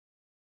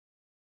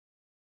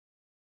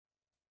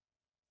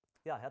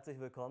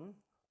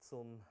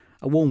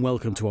A warm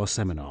welcome to our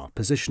seminar,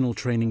 Positional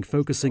Training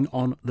focusing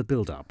on the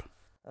build-up.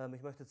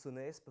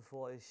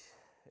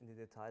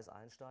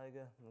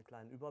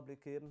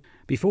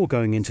 Before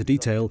going into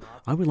detail,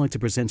 I would like to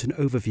present an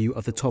overview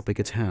of the topic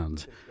at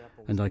hand,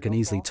 and I can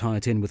easily tie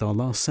it in with our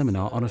last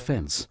seminar on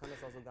offense.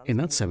 In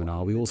that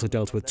seminar, we also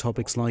dealt with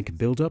topics like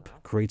build-up,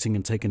 creating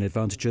and taking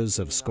advantages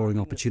of scoring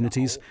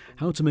opportunities,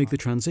 how to make the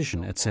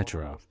transition,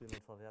 etc.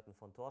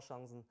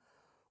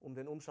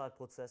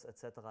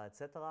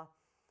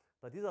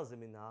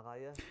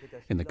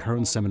 In the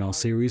current seminar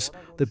series,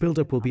 the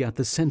build-up will be at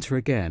the center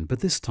again, but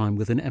this time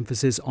with an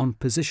emphasis on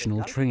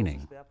positional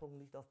training.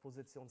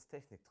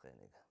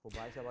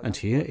 And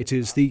here it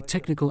is the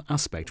technical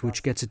aspect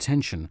which gets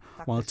attention,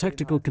 while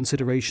tactical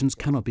considerations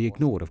cannot be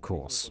ignored, of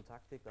course.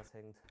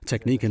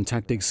 Technique and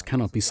tactics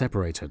cannot be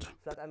separated.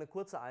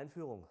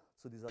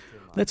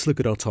 Let's look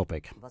at our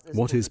topic.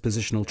 What is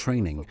positional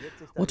training?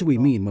 What do we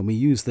mean when we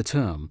use the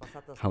term?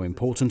 How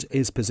important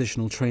is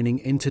positional training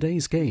in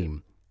today's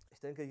game?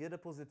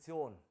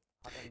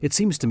 It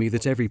seems to me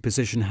that every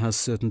position has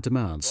certain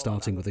demands,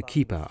 starting with the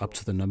keeper up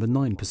to the number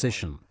 9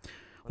 position.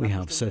 We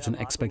have certain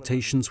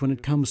expectations when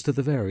it comes to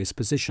the various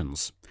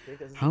positions.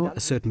 How a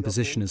certain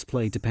position is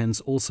played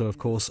depends also, of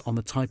course, on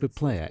the type of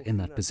player in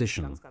that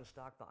position.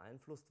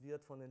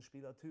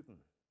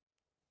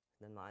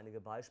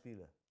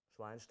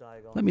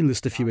 Let me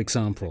list a few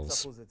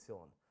examples.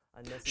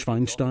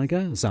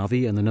 Schweinsteiger,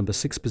 Xavi in the number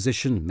 6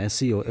 position,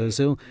 Messi or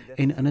Özil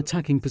in an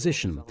attacking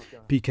position,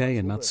 Piqué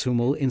and Mats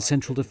Hummel in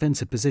central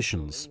defensive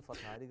positions.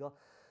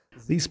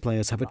 These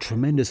players have a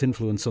tremendous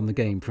influence on the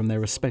game from their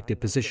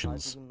respective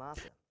positions.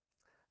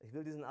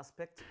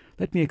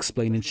 Let me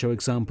explain and show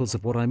examples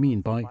of what I mean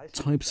by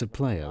types of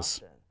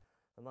players.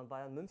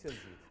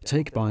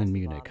 Take Bayern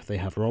Munich. They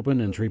have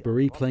Robben and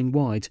Ribéry playing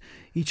wide,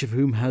 each of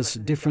whom has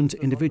different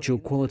individual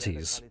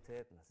qualities.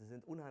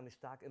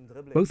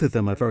 Both of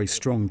them are very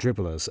strong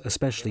dribblers,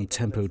 especially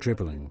tempo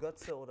dribbling.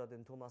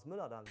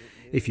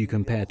 If you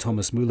compare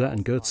Thomas Müller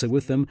and Götze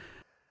with them,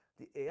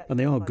 and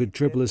they are good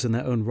dribblers in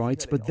their own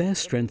right, but their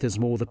strength is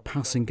more the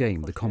passing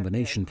game, the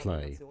combination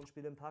play.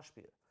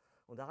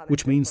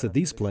 Which means that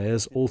these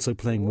players, also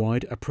playing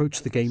wide,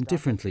 approach the game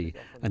differently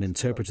and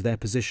interpret their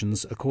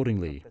positions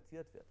accordingly.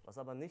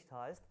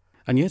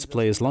 And yet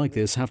players like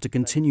this have to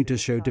continue to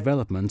show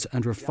development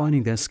and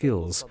refining their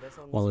skills,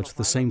 while at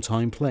the same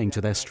time playing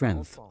to their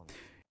strength.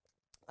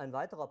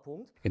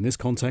 In this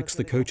context,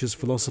 the coach's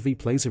philosophy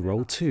plays a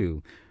role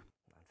too.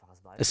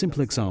 A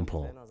simple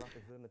example.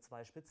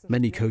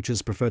 Many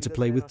coaches prefer to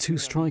play with 2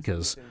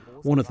 strikers,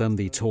 one of them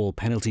the tall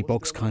penalty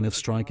box kind of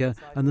striker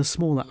and the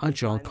smaller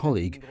agile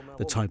colleague,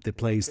 the type that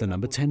plays the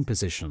number 10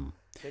 position.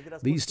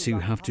 These two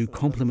have to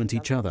complement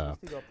each other,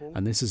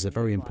 and this is a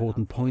very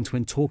important point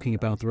when talking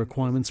about the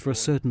requirements for a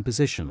certain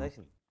position.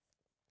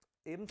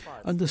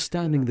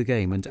 Understanding the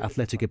game and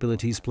athletic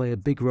abilities play a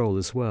big role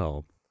as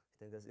well.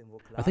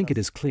 I think it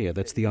is clear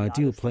that the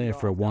ideal player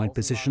for a wide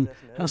position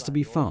has to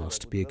be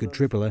fast, be a good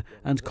dribbler,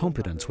 and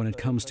competent when it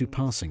comes to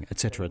passing,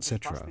 etc.,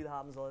 etc.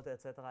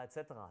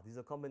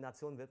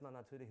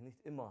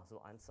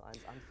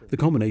 The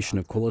combination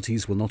of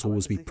qualities will not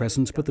always be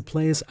present, but the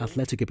player's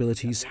athletic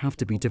abilities have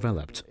to be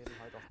developed.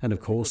 And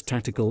of course,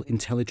 tactical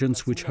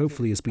intelligence, which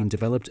hopefully has been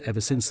developed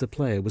ever since the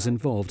player was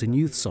involved in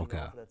youth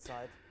soccer.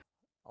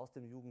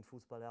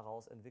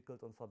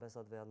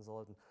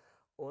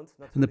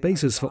 And the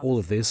basis for all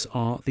of this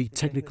are the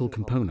technical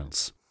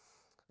components.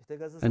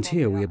 And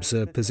here we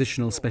observe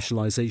positional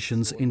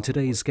specializations in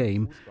today's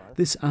game.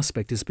 This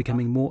aspect is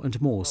becoming more and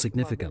more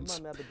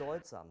significant.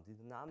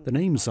 The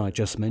names I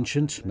just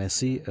mentioned,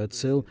 Messi,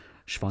 Özil,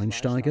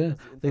 Schweinsteiger,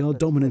 they are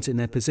dominant in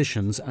their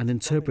positions and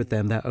interpret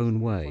them their own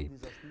way.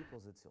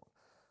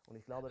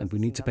 And we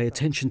need to pay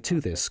attention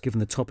to this, given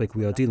the topic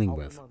we are dealing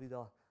with.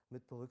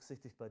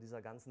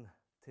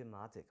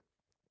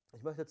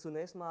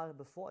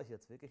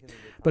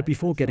 But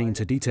before getting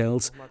into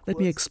details, let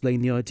me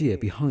explain the idea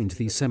behind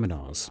these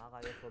seminars.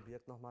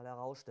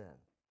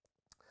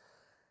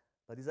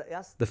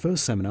 The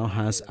first seminar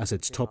has as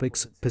its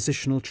topics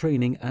positional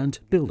training and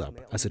build-up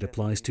as it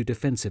applies to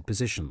defensive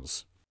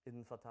positions.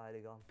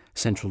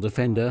 Central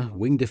defender,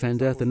 wing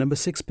defender, the number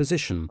 6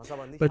 position,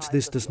 but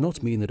this does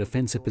not mean that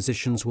offensive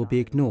positions will be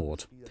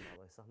ignored.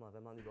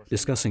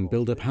 Discussing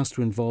build-up has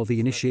to involve the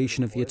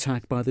initiation of the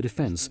attack by the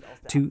defense,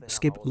 to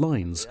skip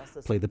lines,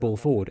 play the ball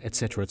forward,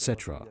 etc.,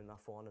 etc.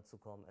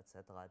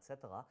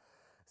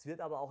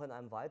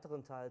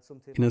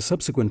 In a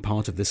subsequent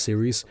part of this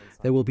series,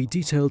 there will be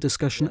detailed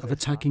discussion of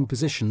attacking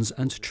positions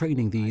and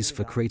training these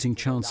for creating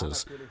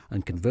chances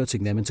and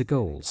converting them into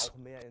goals.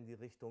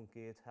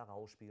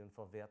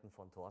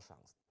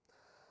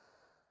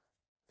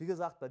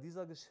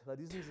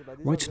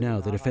 Right now,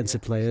 the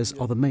defensive players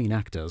are the main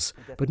actors,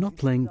 but not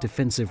playing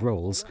defensive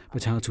roles,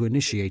 but how to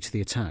initiate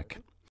the attack.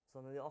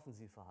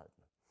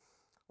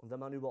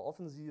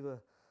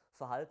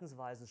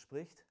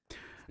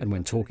 And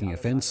when talking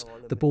offence,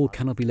 the ball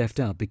cannot be left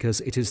out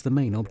because it is the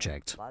main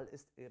object.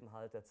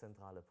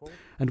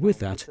 And with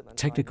that,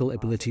 technical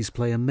abilities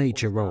play a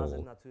major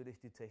role.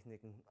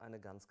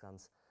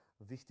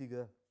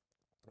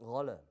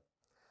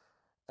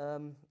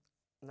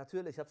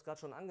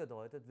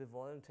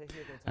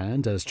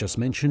 And as just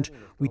mentioned,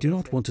 we do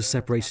not want to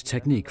separate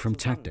technique from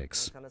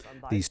tactics.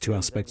 These two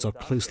aspects are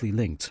closely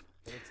linked.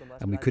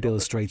 And we could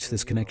illustrate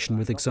this connection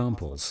with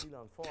examples.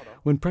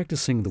 When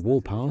practicing the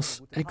wall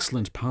pass,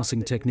 excellent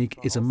passing technique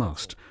is a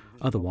must,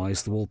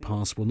 otherwise the wall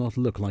pass will not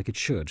look like it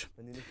should.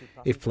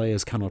 If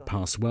players cannot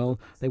pass well,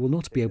 they will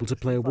not be able to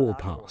play a wall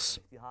pass.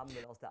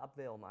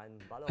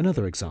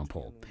 Another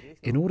example.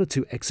 In order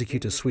to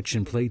execute a switch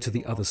in play to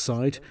the other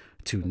side,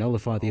 to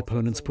nullify the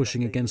opponent's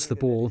pushing against the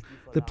ball,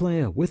 the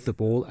player with the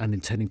ball and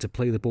intending to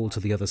play the ball to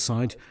the other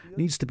side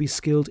needs to be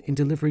skilled in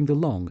delivering the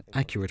long,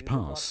 accurate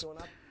pass.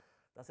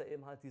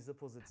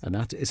 And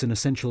that is an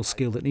essential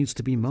skill that needs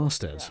to be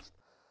mastered.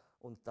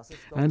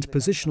 And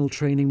positional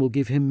training will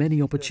give him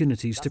many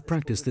opportunities to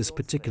practice this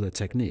particular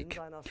technique.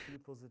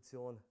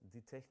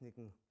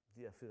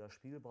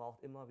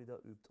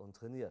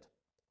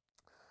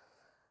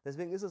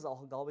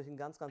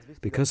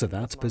 Because of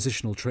that,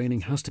 positional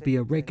training has to be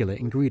a regular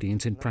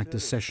ingredient in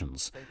practice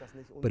sessions,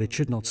 but it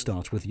should not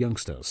start with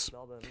youngsters.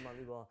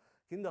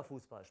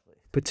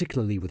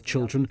 Particularly with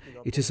children,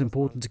 it is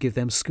important to give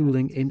them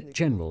schooling in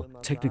general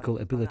technical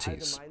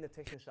abilities.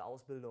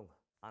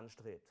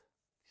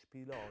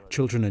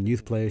 Children and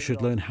youth players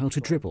should learn how to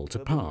dribble, to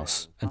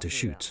pass, and to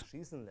shoot.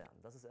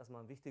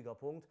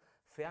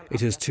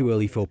 It is too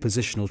early for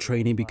positional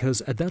training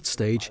because at that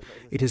stage,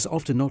 it is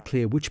often not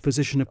clear which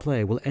position a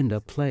player will end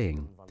up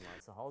playing.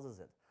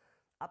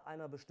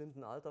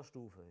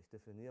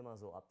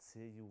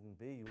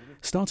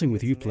 Starting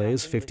with youth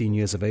players 15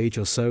 years of age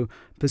or so,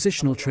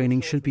 positional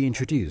training should be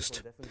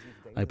introduced.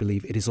 I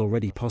believe it is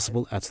already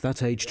possible at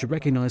that age to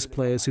recognize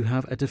players who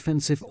have a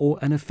defensive or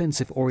an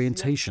offensive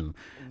orientation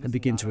and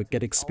begin to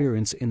get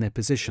experience in their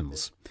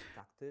positions.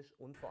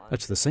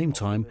 At the same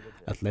time,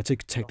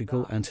 athletic,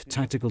 technical and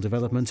tactical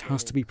development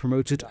has to be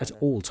promoted at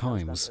all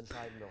times.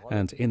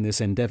 And in this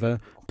endeavor,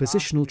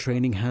 positional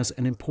training has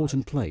an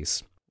important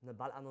place.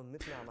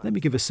 Let me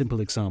give a simple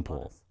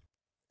example.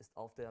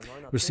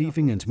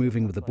 Receiving and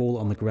moving with the ball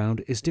on the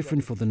ground is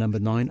different for the number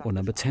 9 or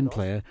number 10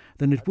 player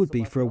than it would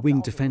be for a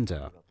wing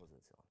defender.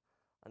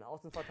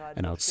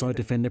 An outside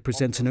defender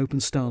presents an open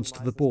stance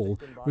to the ball,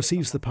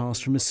 receives the pass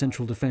from his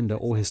central defender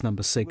or his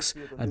number 6,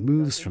 and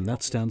moves from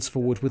that stance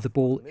forward with the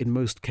ball in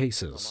most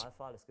cases.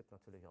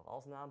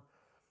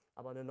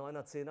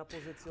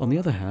 On the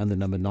other hand, the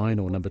number 9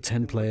 or number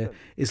 10 player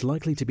is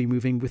likely to be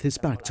moving with his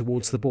back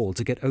towards the ball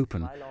to get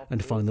open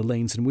and find the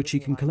lanes in which he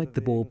can collect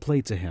the ball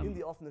played to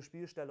him.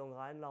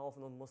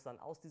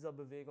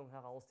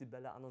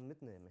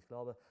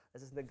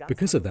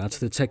 Because of that,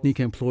 the technique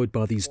employed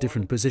by these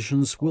different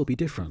positions will be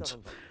different.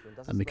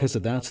 And because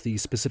of that,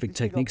 these specific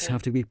techniques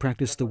have to be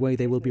practiced the way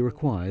they will be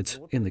required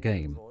in the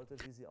game.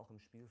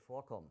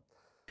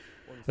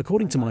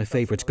 According to my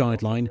favorite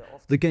guideline,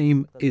 the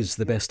game is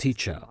the best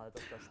teacher.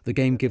 The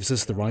game gives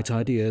us the right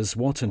ideas,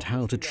 what and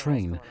how to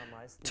train.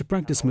 To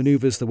practice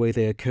maneuvers the way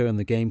they occur in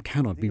the game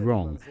cannot be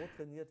wrong.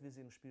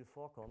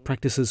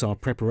 Practices are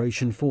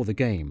preparation for the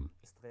game.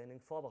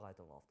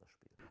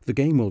 The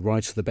game will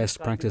write the best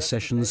practice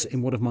sessions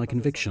in one of my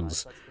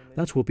convictions.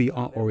 That will be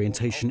our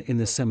orientation in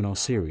this seminar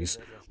series,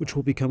 which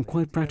will become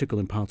quite practical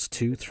in parts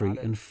 2, 3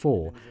 and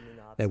 4.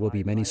 There will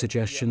be many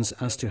suggestions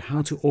as to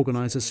how to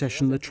organize a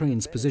session that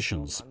trains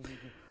positions.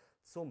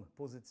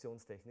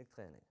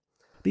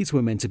 These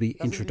were meant to be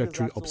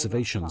introductory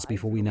observations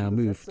before we now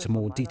move to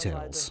more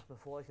details.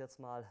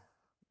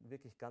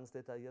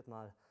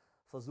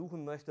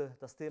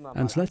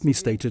 And let me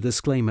state a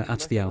disclaimer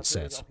at the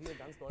outset.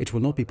 It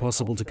will not be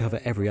possible to cover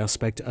every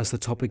aspect as the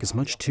topic is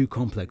much too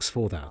complex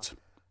for that.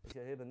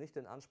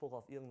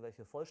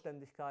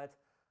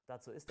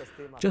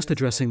 Just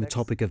addressing the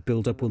topic of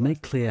build-up will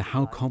make clear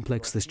how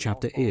complex this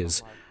chapter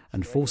is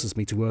and forces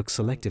me to work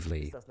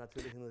selectively.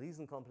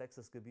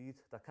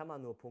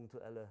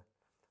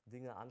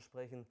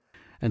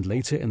 And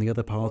later in the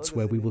other parts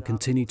where we will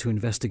continue to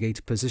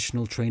investigate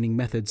positional training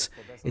methods,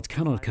 it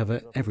cannot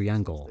cover every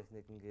angle.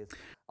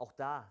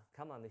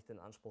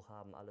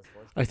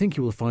 I think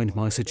you will find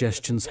my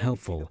suggestions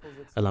helpful,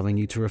 allowing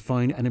you to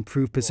refine and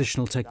improve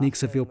positional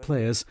techniques of your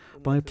players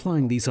by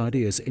applying these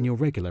ideas in your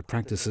regular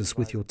practices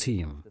with your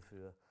team.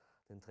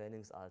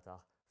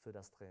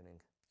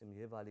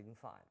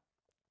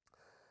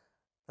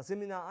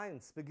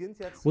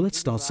 Well, let's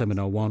start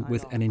Seminar 1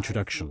 with an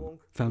introduction,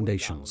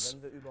 foundations.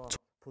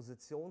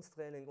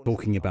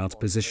 Talking about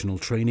positional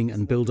training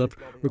and build-up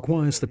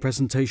requires the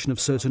presentation of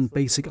certain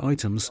basic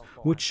items,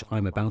 which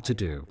I'm about to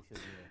do.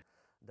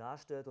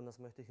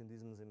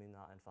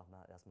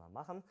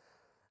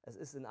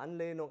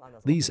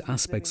 These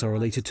aspects are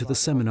related to the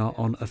seminar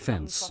on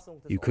offense.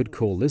 You could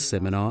call this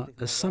seminar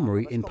a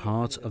summary in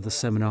part of the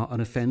seminar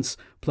on offense,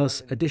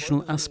 plus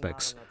additional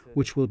aspects,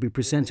 which will be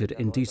presented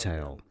in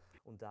detail.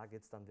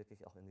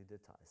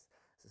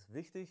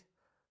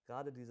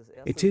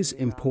 It is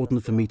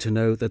important for me to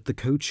know that the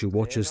coach who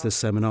watches this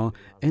seminar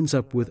ends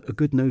up with a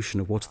good notion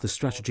of what the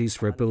strategies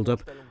for a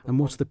build-up and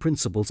what the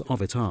principles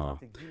of it are.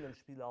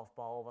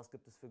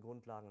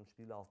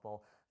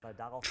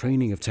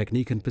 Training of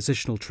technique and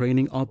positional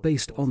training are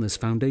based on this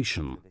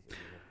foundation.